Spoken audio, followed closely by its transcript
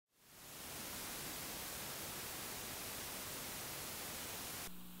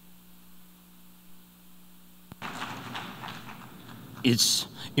it's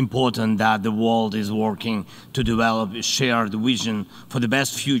important that the world is working to develop a shared vision for the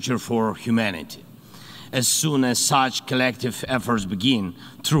best future for humanity. As soon as such collective efforts begin,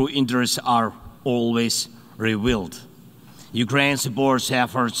 true interests are always revealed. Ukraine supports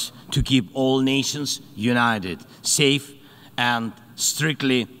efforts to keep all nations united, safe, and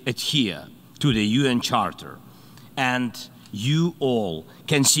strictly adhere to the UN Charter. And you all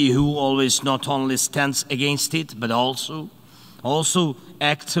can see who always not only stands against it, but also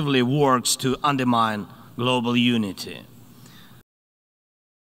actively works to undermine global unity.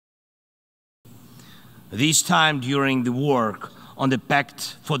 This time during the work on the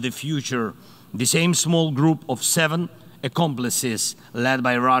Pact for the Future, the same small group of 7 accomplices led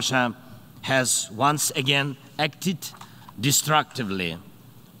by Russia has once again acted destructively,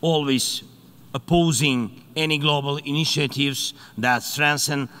 always opposing any global initiatives that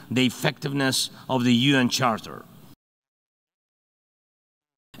strengthen the effectiveness of the UN Charter.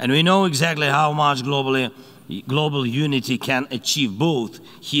 And we know exactly how much global unity can achieve both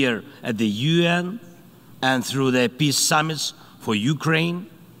here at the UN and through the peace summits for Ukraine,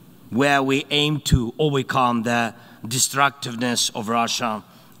 where we aim to overcome the destructiveness of Russia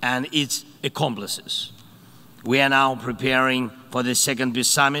and its accomplices. We are now preparing for the second peace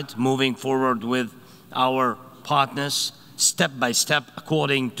summit, moving forward with our partners step by step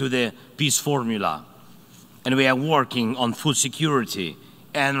according to the peace formula. And we are working on food security,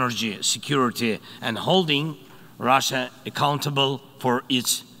 energy security, and holding Russia accountable for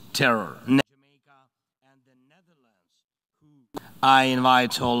its terror. I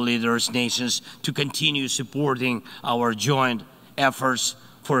invite all leaders, nations to continue supporting our joint efforts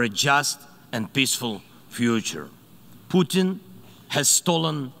for a just and peaceful future. Putin has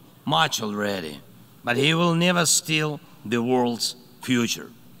stolen much already, but he will never steal the world's future,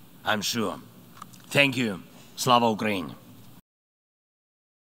 I'm sure. Thank you. Slava Ukraini!